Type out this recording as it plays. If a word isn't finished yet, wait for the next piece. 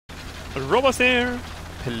Robos here,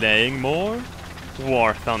 playing more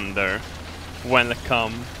War Thunder.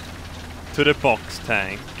 Welcome to the box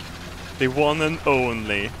tank, the one and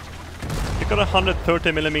only. You got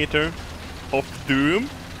 130mm of Doom.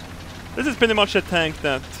 This is pretty much a tank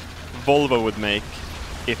that Volvo would make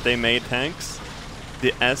if they made tanks.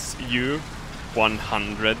 The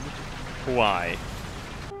SU-100Y.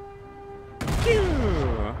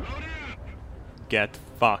 Get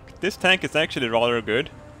fucked. This tank is actually rather good.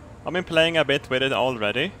 I've been playing a bit with it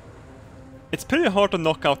already. It's pretty hard to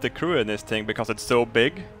knock out the crew in this thing because it's so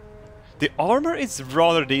big. The armor is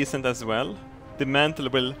rather decent as well. The mantle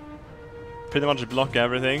will pretty much block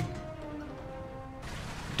everything.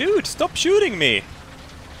 Dude, stop shooting me!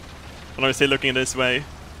 And I'm still looking this way.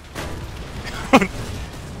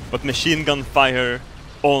 But machine gun fire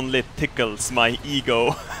only tickles my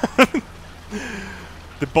ego.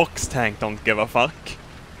 The box tank don't give a fuck.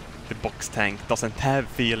 The box tank doesn't have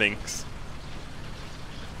feelings.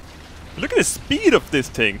 Look at the speed of this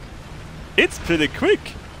thing. It's pretty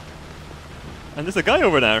quick. And there's a guy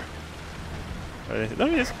over there. There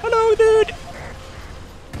he is. Hello, dude!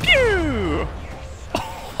 Pew!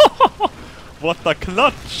 What a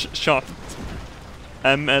clutch shot.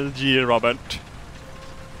 MLG Robert.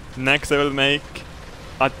 Next I will make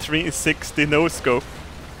a 360 no-scope.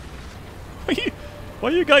 Why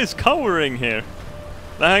are you guys cowering here?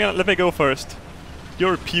 Hang on, let me go first.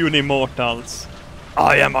 You're puny mortals.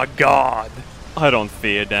 I am a god. I don't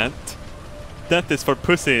fear that. That is for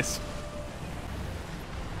pussies.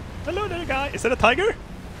 Hello there, guy. Is that a tiger?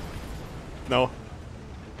 No.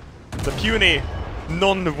 It's a puny,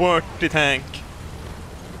 non-worthy tank.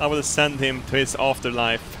 I will send him to his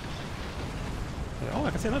afterlife. Oh,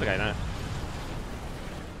 I can see another guy now.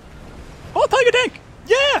 Oh, tiger tank!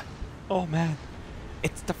 Yeah! Oh man.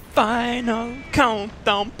 It's the final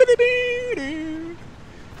countdown.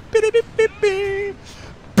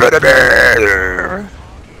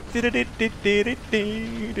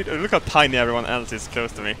 Look how tiny everyone else is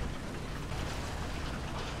close to me.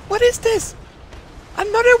 What is this?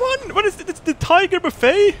 Another one? What is it? It's the tiger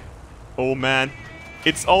buffet? Oh man.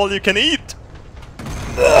 It's all you can eat.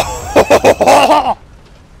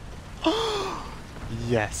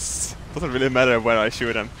 Yes. Doesn't really matter where I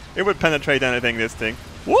shoot him. It would penetrate anything, this thing.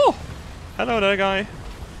 Whoa! Hello there, guy.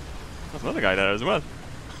 There's another guy there as well.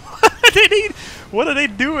 What are they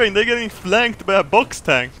doing? They're getting flanked by a box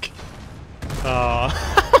tank.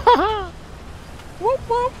 Whoop,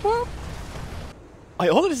 whoop, whoop. I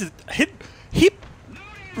always hit. He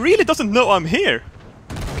really doesn't know I'm here.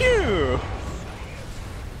 Pew!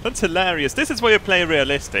 That's hilarious. This is where you play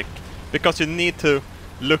realistic, because you need to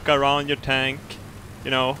look around your tank.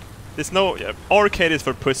 You know, there's no arcade is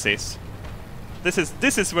for pussies. This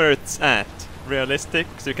is where it's at. Realistic,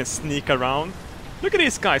 so you can sneak around. Look at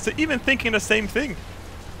these guys. They're even thinking the same thing.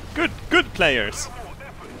 Good players.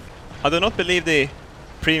 I do not believe the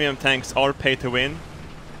premium tanks are pay to win,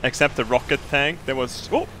 except the rocket tank. That was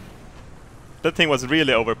that thing was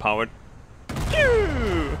really overpowered.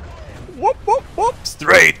 Pew! Whoop whoop whoop!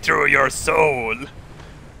 Straight through your soul.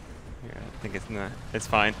 Yeah, I think it's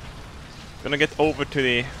fine. Gonna get over to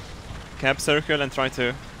the cab circle and try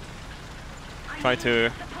to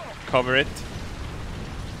cover it.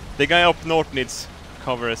 The guy up north needs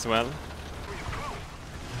cover as well.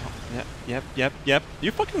 Yep.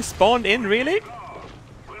 You fucking spawned in, really?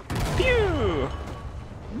 Pew!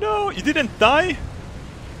 No, you didn't die?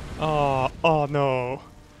 Oh no.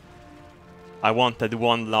 I wanted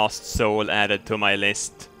one last soul added to my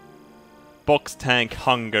list. Box tank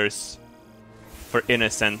hungers for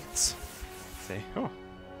innocence. See? Oh.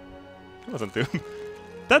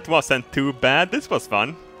 That wasn't too bad. This was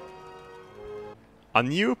fun. A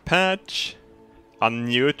new patch. A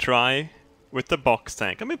new try with the box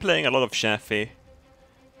tank. I've been playing a lot of Chaffee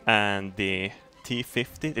and the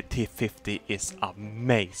T50. The T50 is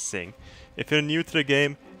amazing. If you're new to the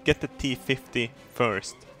game, get the T50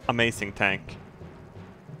 first. Amazing tank.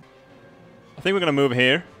 I think we're gonna move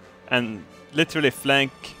here and literally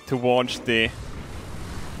flank towards the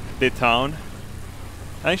town.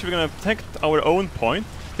 Actually, we're gonna protect our own point.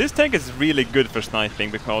 This tank is really good for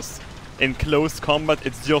sniping because in close combat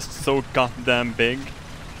it's just so goddamn big.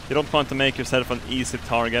 You don't want to make yourself an easy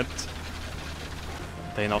target.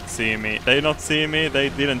 They not see me. They not see me. They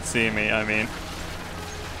didn't see me, I mean.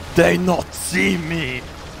 They not see me!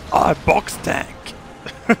 A box tank!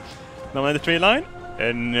 No one in the tree line?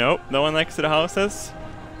 Nope, no one next to the houses.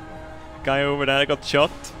 Guy over there got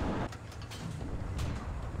shot.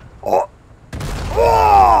 Oh!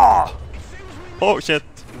 Oh! Oh shit.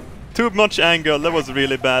 Too much angle, that was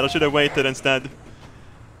really bad. I should have waited instead.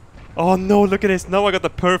 Oh no, look at this. Now I got the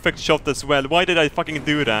perfect shot as well. Why did I fucking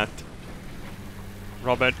do that?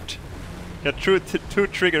 Robert. You're too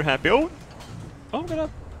trigger happy. Oh! Oh, I'm gonna...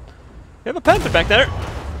 You have a panther back there!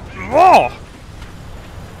 Whoa!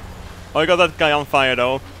 Oh, I got that guy on fire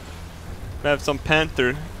though. We have some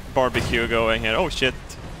panther barbecue going here. Oh shit.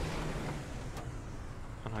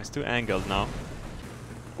 Oh no, it's too angled now.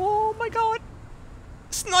 Oh my god!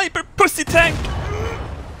 Sniper pussy tank!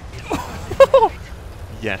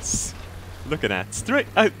 Yes. Look at that. Straight.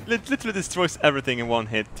 It literally destroys everything in one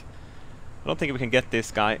hit. I don't think we can get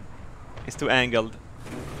this guy. He's too angled.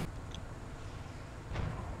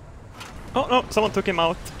 Oh no, someone took him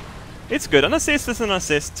out. It's good. An assist is an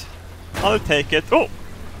assist. I'll take it. Oh!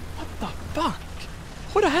 What the fuck?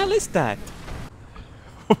 Who the hell is that?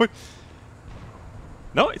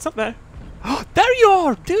 No, it's not there. Oh, there you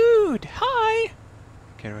are, dude! Hi!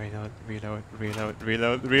 Okay, reload, reload, reload,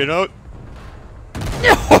 reload, reload.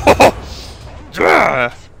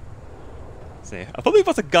 See, I thought it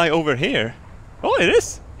was a guy over here. Oh, it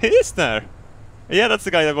is! He is there! Yeah, that's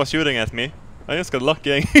the guy that was shooting at me. I just got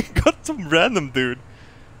lucky and got some random dude.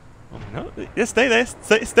 Oh no! Yeah, stay there!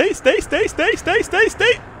 Stay! Stay! Stay! Stay! Stay! Stay! Stay!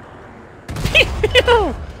 Stay!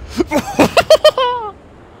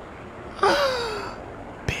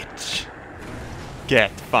 Bitch!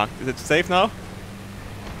 Get fucked! Is it safe now?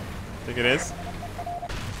 I think it is.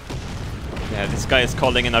 Yeah, this guy is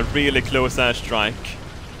calling in a really close airstrike.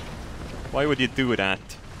 Why would you do that?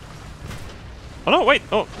 Oh no, wait!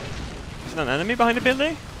 Oh! Is there an enemy behind the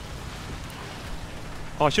building?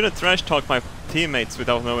 Oh, I shouldn't trash talk my teammates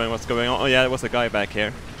without knowing what's going on. Oh yeah, there was a guy back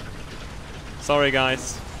here. Sorry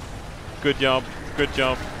guys. Good job, good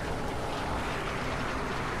job.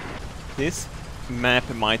 This map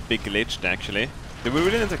might be glitched actually. We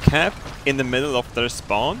really need a cap in the middle of their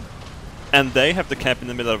spawn, and they have the cap in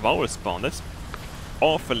the middle of our spawn. That's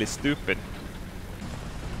awfully stupid.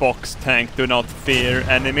 Box tank, do not fear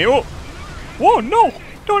enemy. Oh! Whoa, no!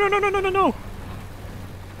 No, no, no, no, no, no, no!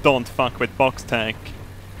 Don't fuck with box tank.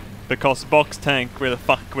 Because box tank will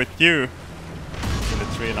fuck with you. In the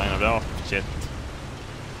tree line of the... Oh, shit.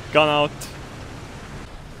 Gun out.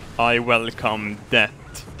 I welcome death.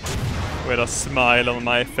 With a smile on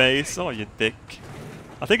my face. Oh, you dick.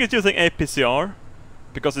 I think it's using APCR.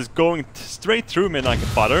 Because it's going straight through me like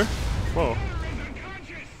butter. Whoa.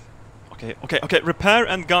 Okay, okay, okay. Repair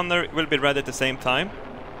and gunner will be ready at the same time.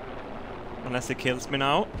 Unless he kills me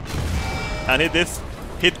now. And he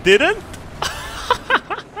didn't?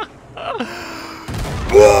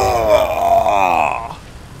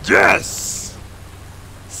 Yes!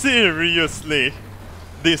 Seriously?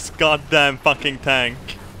 This goddamn fucking tank.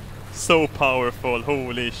 So powerful,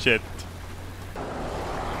 holy shit.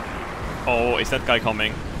 Oh, is that guy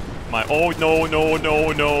coming? Oh, no, no,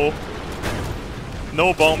 no, no.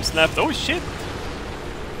 No bombs left. Oh, shit.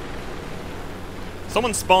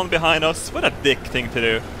 Someone spawned behind us. What a dick thing to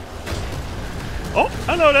do. Oh,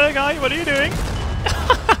 hello there, guy. What are you doing?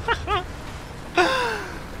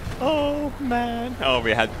 Oh, man. Oh,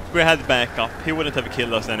 we had backup. He wouldn't have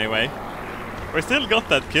killed us anyway. We still got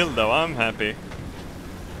that kill, though. I'm happy.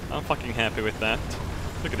 I'm fucking happy with that.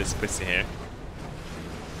 Look at this pussy here.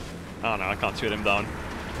 Oh, no, I can't shoot him down.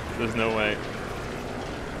 There's no way.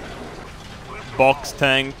 Box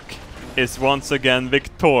tank is once again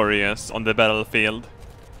victorious on the battlefield.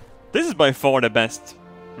 This is by far the best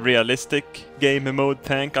realistic game mode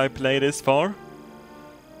tank I played this far.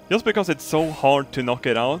 Just because it's so hard to knock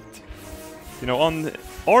it out. You know, on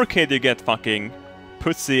arcade you get fucking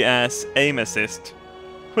pussy ass aim assist.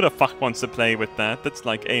 Who the fuck wants to play with that? That's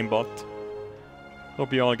like aimbot.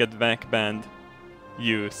 Hope you all get back banned.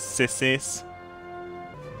 You sissies.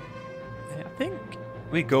 I think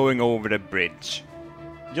we're going over the bridge.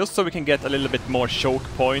 Just so we can get a little bit more choke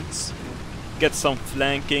points. Get some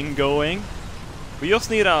flanking going. We just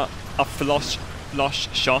need a flush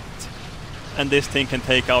shot. And this thing can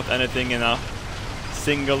take out anything in a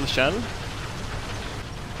single shell. Do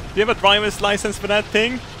you have a driver's license for that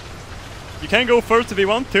thing? You can go first if you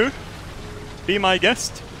want to. Be my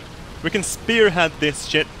guest. We can spearhead this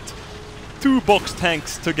shit. 2 box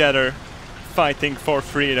tanks together. Fighting for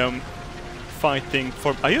freedom. Fighting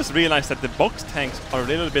for... I just realized that the box tanks are a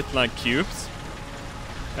little bit like cubes.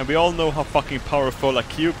 And we all know how fucking powerful a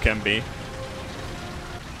cube can be.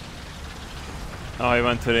 Oh, I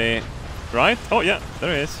went to the... right? Oh yeah,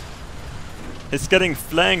 there he is. He's getting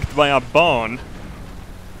flanked by a barn.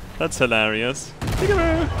 That's hilarious.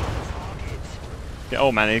 Yeah,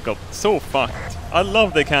 oh man, it got so fucked. I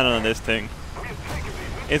love the cannon on this thing.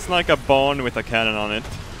 It's like a barn with a cannon on it.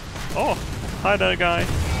 Oh, hi there, guy.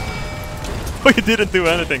 Oh, he didn't do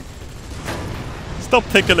anything. Stop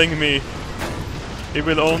tickling me. It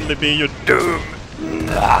will only be your doom.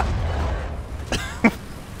 There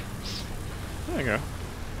you go.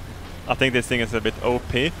 I think this thing is a bit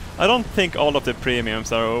OP. I don't think all of the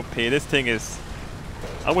premiums are OP. This thing is...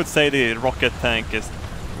 I would say the rocket tank is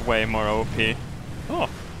way more OP. Oh,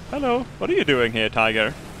 hello. What are you doing here,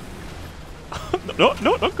 Tiger? No,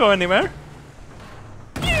 no, don't go anywhere.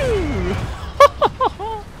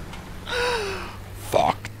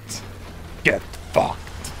 Fucked. Get fucked.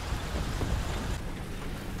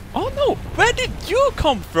 Oh no, where did you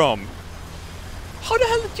come from? How the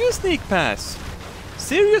hell did you sneak past?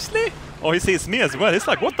 Seriously? Oh, he sees me as well. He's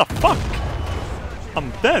like, what the fuck?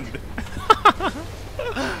 I'm dead.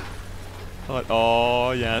 But,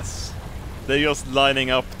 oh, yes. They're just lining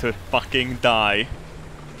up to fucking die.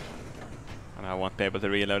 And I won't be able to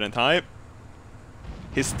reload in time.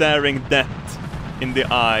 He's staring death in the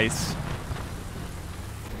eyes.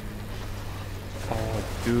 Oh,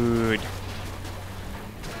 dude.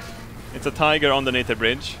 It's a tiger underneath the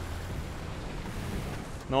bridge.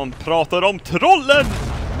 Någon pratar om trollen!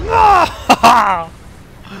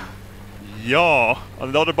 Yeah!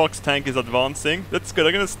 Another box tank is advancing. That's good.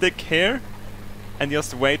 I'm gonna stick here and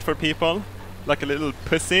just wait for people like a little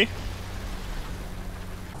pussy.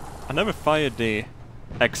 I never fired the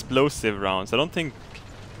explosive rounds. I don't think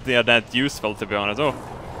they are that useful, to be honest.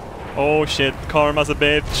 Oh shit, karma's a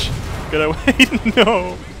bitch. Get away.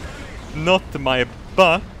 No! Not my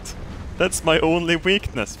butt. That's my only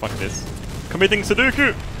weakness. Fuck this. Committing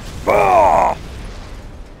Sudoku! Ah!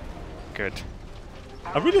 Good.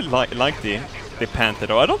 I really like the Panther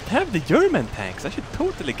though. I don't have the German tanks. I should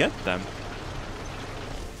totally get them.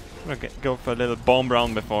 I'm gonna go for a little bomb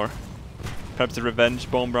round before. Perhaps a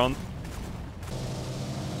revenge bomb round.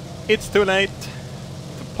 It's too late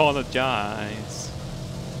to apologize.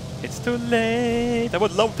 It's too late. I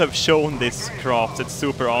would love to have shown this craft. It's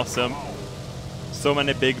super awesome. So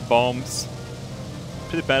many big bombs.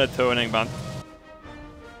 Pretty bad at turning, but...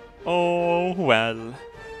 oh well.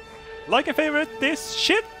 Like and favorite this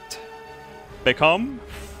shit. Become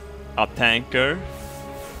a tanker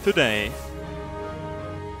today.